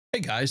Hey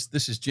guys,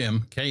 this is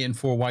Jim,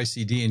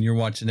 KN4YCD, and you're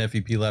watching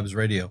FEP Labs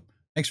Radio.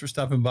 Thanks for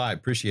stopping by.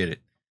 Appreciate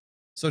it.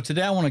 So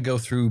today I want to go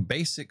through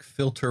Basic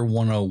Filter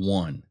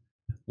 101.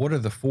 What are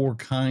the four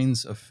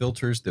kinds of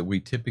filters that we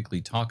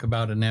typically talk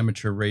about in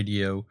amateur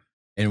radio,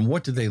 and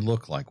what do they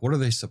look like? What are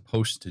they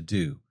supposed to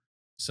do?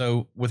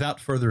 So without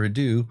further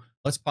ado,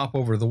 let's pop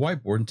over to the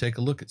whiteboard and take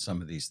a look at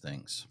some of these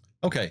things.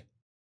 Okay,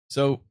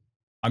 so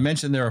I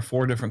mentioned there are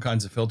four different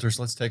kinds of filters.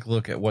 Let's take a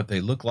look at what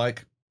they look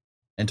like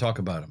and talk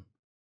about them.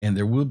 And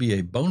there will be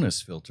a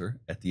bonus filter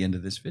at the end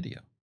of this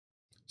video.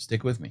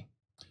 Stick with me.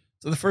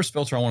 So the first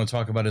filter I want to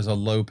talk about is a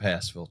low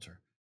pass filter.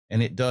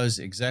 And it does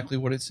exactly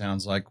what it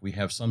sounds like. We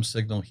have some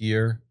signal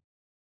here,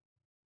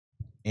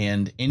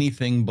 and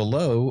anything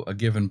below a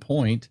given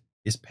point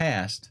is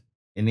passed,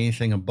 and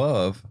anything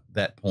above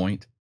that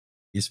point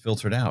is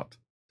filtered out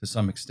to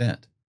some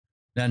extent.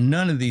 Now,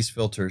 none of these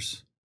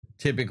filters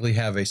typically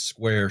have a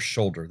square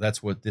shoulder.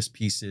 That's what this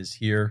piece is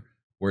here,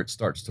 where it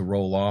starts to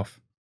roll off.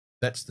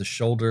 That's the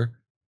shoulder.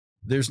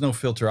 There's no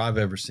filter I've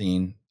ever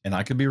seen, and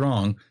I could be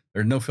wrong,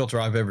 there's no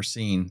filter I've ever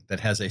seen that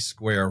has a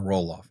square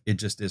roll-off. It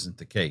just isn't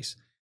the case.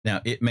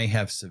 Now, it may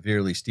have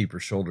severely steeper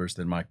shoulders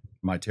than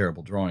my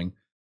terrible drawing,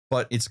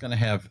 but it's going to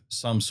have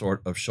some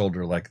sort of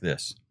shoulder like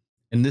this.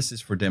 And this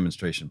is for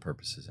demonstration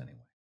purposes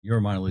anyway. Your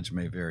mileage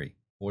may vary.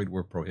 Void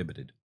where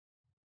prohibited.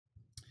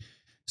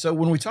 So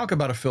when we talk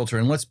about a filter,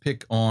 and let's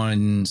pick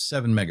on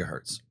 7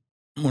 megahertz.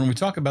 When we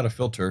talk about a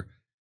filter,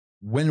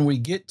 when we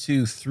get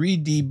to 3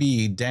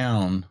 dB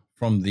down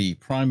from the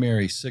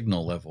primary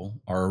signal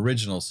level, our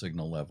original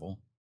signal level,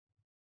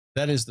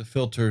 that is the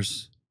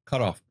filter's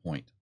cutoff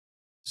point.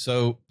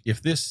 So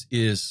if this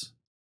is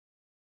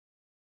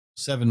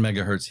 7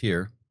 megahertz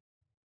here,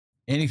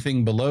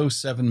 anything below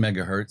 7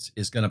 megahertz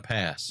is going to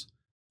pass.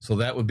 So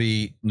that would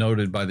be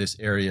noted by this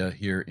area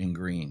here in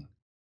green.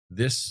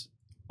 This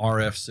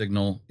RF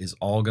signal is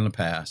all going to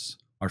pass.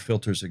 Our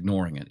filter's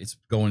ignoring it.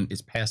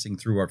 It's passing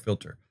through our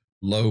filter.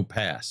 Low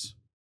pass.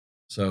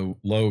 So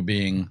low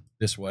being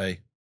this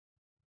way,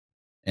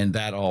 and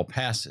that all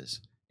passes.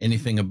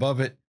 Anything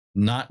above it,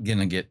 not going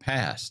to get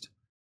passed.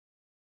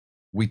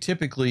 We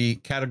typically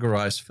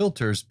categorize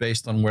filters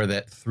based on where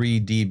that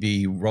 3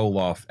 dB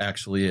roll-off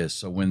actually is.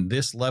 So when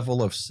this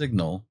level of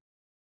signal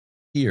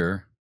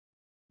here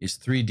is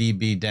 3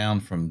 dB down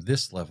from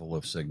this level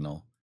of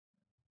signal,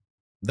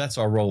 that's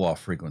our roll-off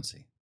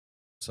frequency.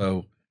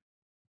 So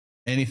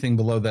anything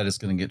below that is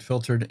going to get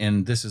filtered,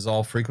 and this is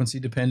all frequency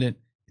dependent.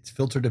 It's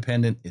filter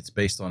dependent. It's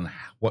based on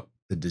what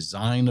the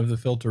design of the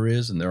filter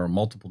is, and there are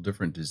multiple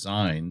different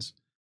designs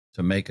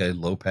to make a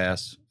low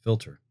pass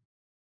filter.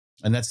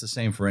 And that's the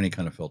same for any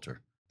kind of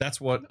filter.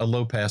 That's what a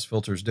low pass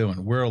filter is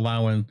doing. We're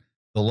allowing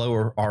the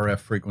lower RF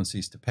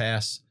frequencies to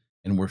pass,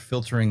 and we're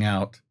filtering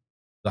out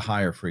the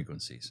higher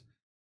frequencies.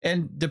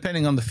 And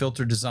depending on the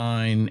filter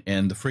design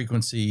and the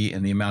frequency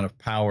and the amount of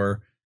power,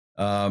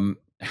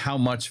 how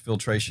much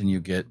filtration you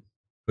get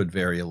could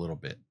vary a little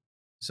bit.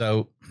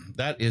 So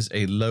that is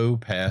a low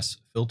pass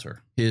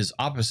filter. His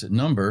opposite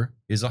number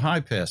is a high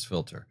pass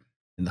filter.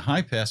 And the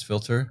high pass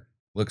filter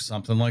looks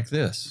something like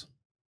this.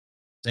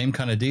 Same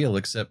kind of deal,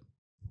 except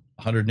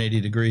 180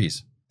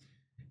 degrees.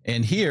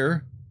 And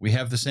here we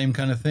have the same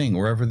kind of thing.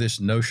 Wherever this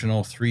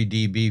notional 3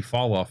 dB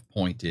fall off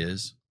point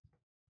is,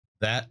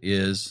 that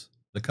is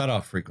the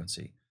cutoff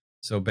frequency.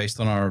 So based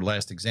on our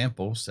last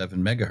example,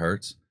 7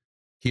 megahertz,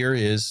 here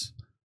is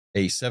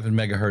a 7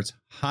 megahertz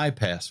high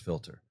pass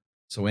filter.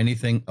 So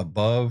anything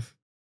above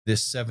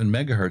this 7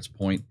 megahertz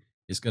point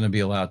is going to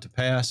be allowed to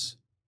pass.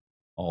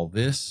 All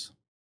this,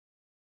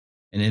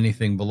 and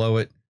anything below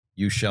it,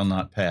 you shall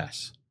not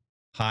pass.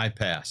 High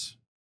pass.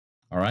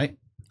 All right?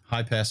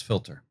 High pass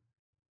filter.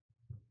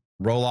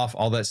 Roll off,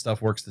 all that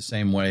stuff works the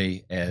same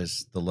way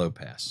as the low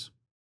pass.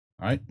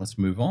 All right, let's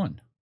move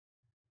on.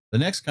 The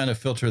next kind of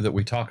filter that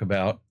we talk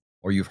about,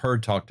 or you've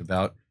heard talked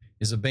about,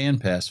 is a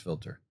bandpass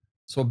filter.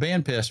 So a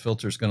bandpass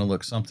filter is going to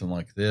look something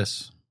like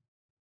this.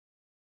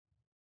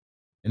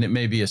 And it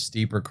may be a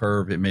steeper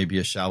curve. It may be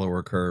a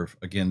shallower curve.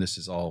 Again, this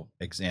is all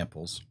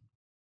examples.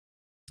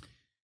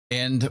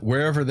 And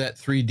wherever that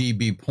 3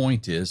 dB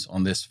point is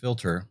on this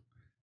filter,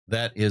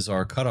 that is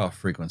our cutoff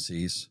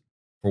frequencies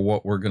for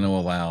what we're going to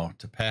allow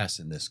to pass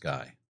in this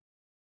guy.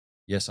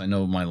 Yes, I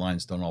know my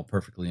lines don't all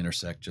perfectly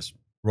intersect. Just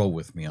roll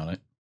with me on it.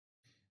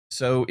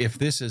 So if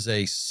this is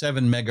a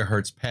 7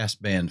 megahertz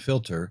passband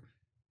filter,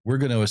 we're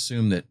going to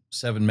assume that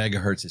 7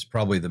 megahertz is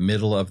probably the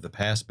middle of the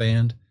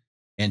passband.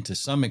 And to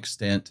some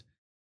extent,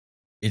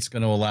 it's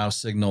going to allow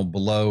signal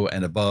below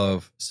and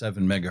above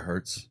 7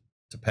 megahertz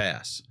to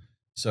pass.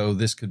 So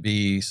this could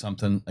be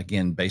something,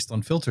 again, based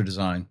on filter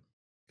design,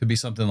 could be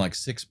something like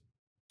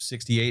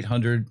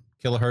 6,800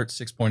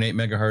 kilohertz, 6.8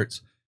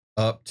 megahertz,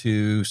 up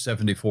to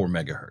 74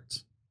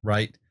 megahertz,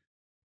 right?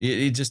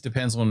 It just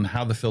depends on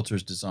how the filter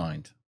is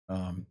designed.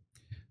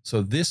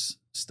 So this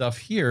stuff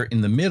here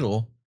in the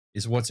middle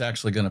is what's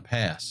actually going to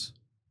pass.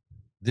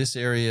 This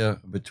area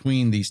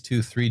between these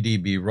two 3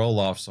 dB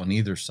roll-offs on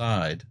either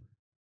side,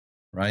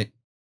 right?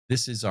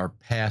 This is our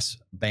pass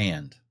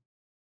band.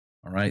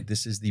 All right,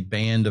 this is the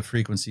band of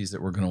frequencies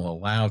that we're going to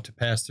allow to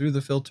pass through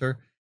the filter.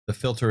 The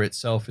filter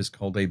itself is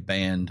called a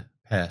band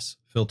pass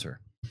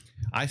filter.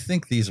 I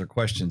think these are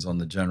questions on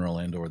the general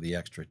and or the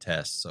extra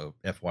test, so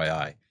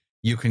FYI.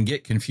 You can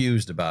get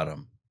confused about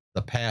them.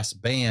 The pass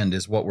band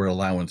is what we're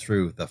allowing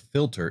through. The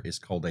filter is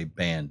called a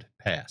band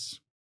pass.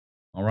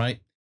 All right,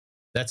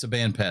 that's a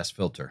band pass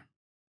filter.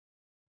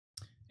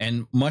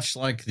 And much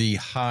like the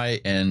high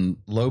and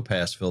low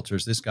pass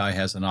filters, this guy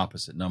has an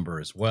opposite number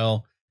as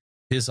well.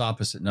 His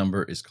opposite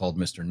number is called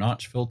Mr.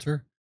 Notch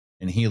filter,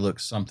 and he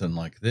looks something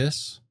like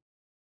this.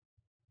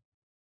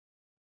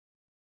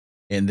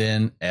 And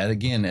then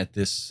at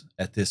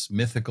this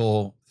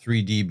mythical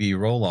 3 dB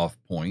roll-off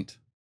point,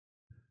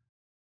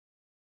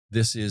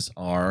 this is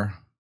our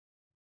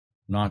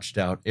notched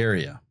out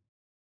area.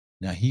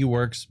 Now he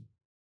works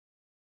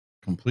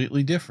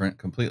completely different,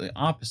 completely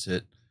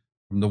opposite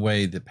from the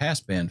way the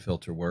passband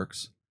filter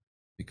works,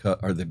 because,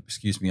 or the,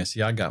 excuse me, I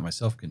see I got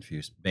myself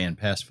confused, band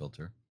pass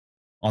filter.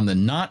 On the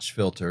notch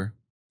filter,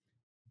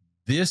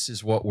 this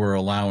is what we're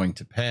allowing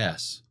to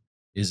pass,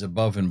 is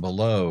above and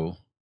below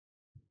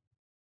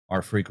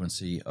our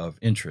frequency of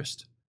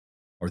interest,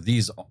 or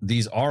these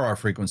are our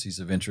frequencies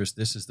of interest.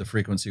 This is the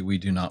frequency we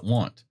do not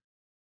want.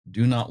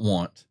 Do not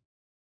want.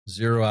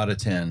 0 out of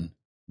 10,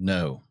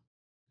 no.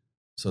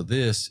 So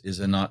this is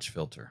a notch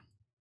filter.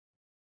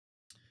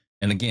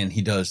 And again,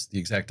 he does the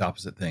exact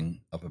opposite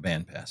thing of a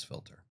bandpass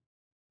filter.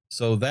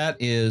 So that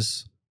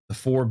is the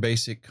 4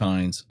 basic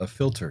kinds of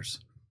filters.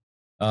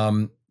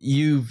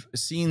 You've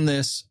seen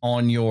this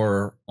on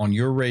your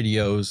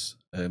radios,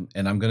 and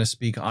I'm going to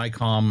speak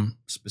ICOM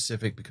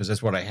specific because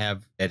that's what I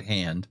have at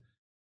hand.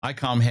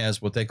 ICOM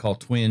has what they call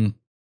twin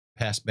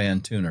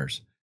passband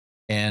tuners.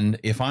 And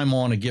if I'm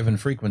on a given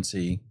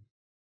frequency,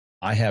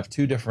 I have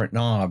 2 different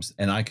knobs,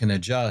 and I can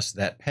adjust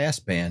that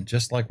passband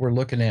just like we're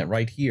looking at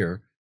right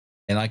here.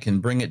 And I can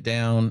bring it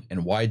down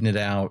and widen it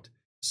out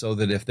so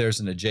that if there's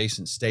an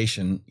adjacent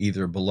station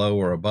either below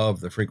or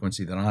above the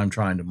frequency that I'm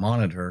trying to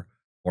monitor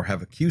or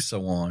have a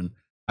QSO on,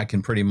 I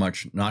can pretty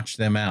much notch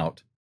them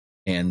out,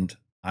 and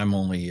I'm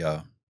only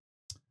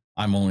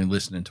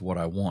listening to what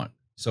I want.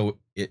 So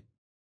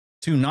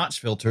 2 notch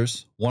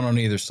filters, one on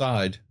either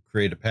side,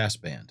 create a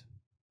passband.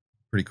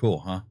 Pretty cool,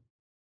 huh?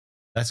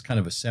 That's kind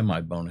of a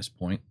semi-bonus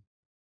point.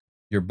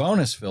 Your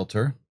bonus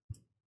filter,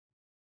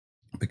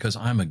 because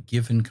I'm a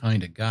given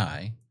kind of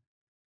guy,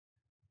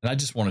 and I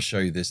just want to show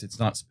you this. It's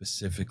not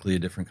specifically a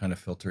different kind of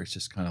filter. It's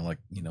just kind of like,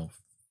 you know,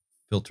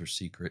 filter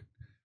secret.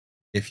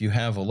 If you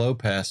have a low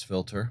pass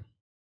filter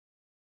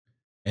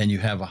and you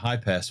have a high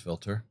pass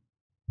filter,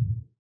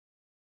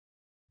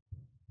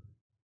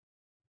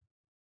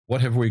 what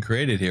have we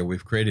created here?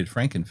 We've created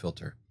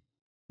Frankenfilter.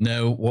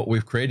 No, what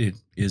we've created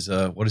is,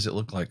 what does it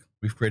look like?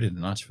 We've created a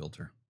notch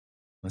filter.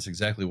 That's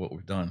exactly what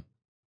we've done.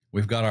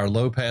 We've got our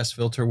low pass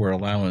filter. We're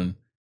allowing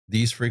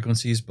these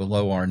frequencies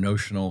below our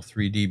notional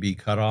 3 dB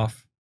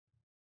cutoff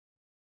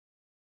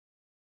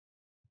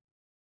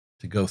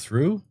to go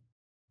through.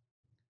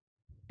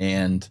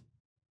 And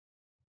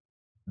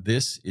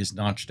this is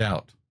notched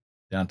out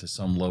down to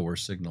some lower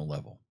signal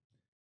level.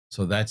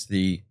 So this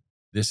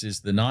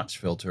is the notch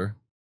filter,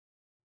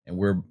 and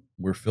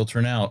we're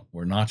filtering out,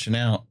 we're notching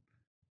out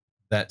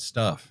that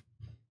stuff.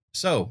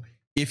 So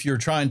if you're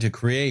trying to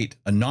create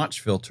a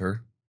notch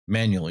filter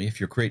manually, if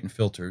you're creating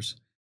filters,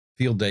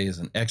 Field Day is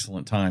an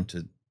excellent time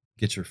to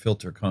get your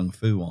filter kung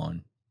fu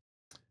on.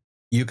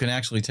 You can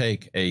actually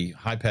take a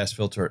high pass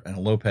filter and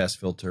a low pass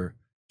filter,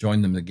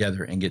 join them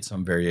together, and get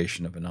some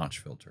variation of a notch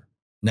filter.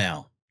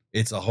 Now,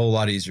 it's a whole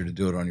lot easier to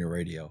do it on your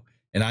radio.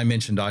 And I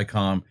mentioned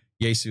ICOM.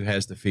 Yaesu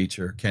has the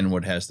feature.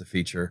 Kenwood has the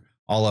feature.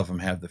 All of them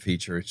have the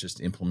feature. It's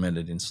just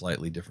implemented in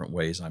slightly different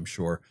ways, I'm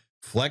sure.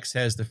 Flex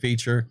has the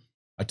feature.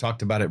 I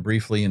talked about it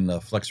briefly in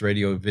the Flex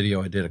Radio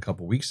video I did a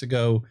couple weeks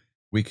ago.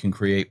 We can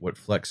create what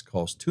Flex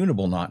calls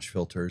tunable notch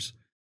filters,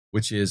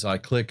 which is I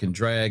click and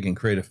drag and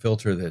create a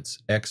filter that's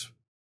X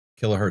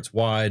kilohertz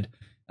wide,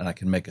 and I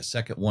can make a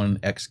second one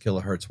X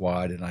kilohertz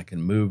wide, and I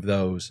can move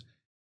those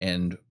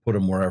and put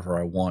them wherever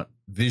I want.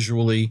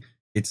 Visually,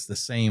 it's the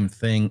same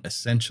thing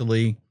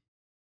essentially.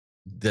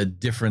 The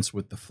difference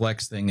with the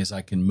Flex thing is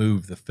I can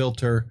move the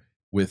filter.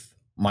 With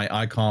my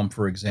ICOM,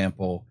 for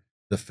example,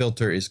 the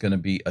filter is going to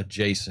be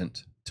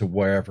adjacent to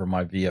wherever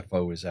my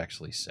VFO is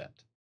actually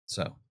set.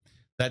 So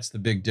that's the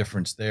big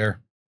difference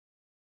there.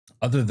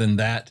 Other than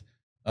that,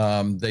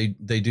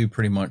 they do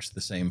pretty much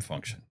the same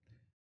function.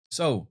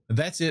 So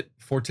that's it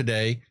for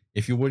today.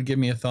 If you would give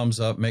me a thumbs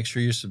up, make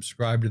sure you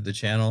subscribe to the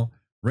channel,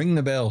 ring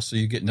the bell so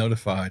you get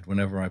notified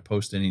whenever I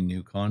post any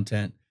new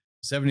content.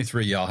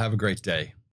 73, y'all. Have a great day.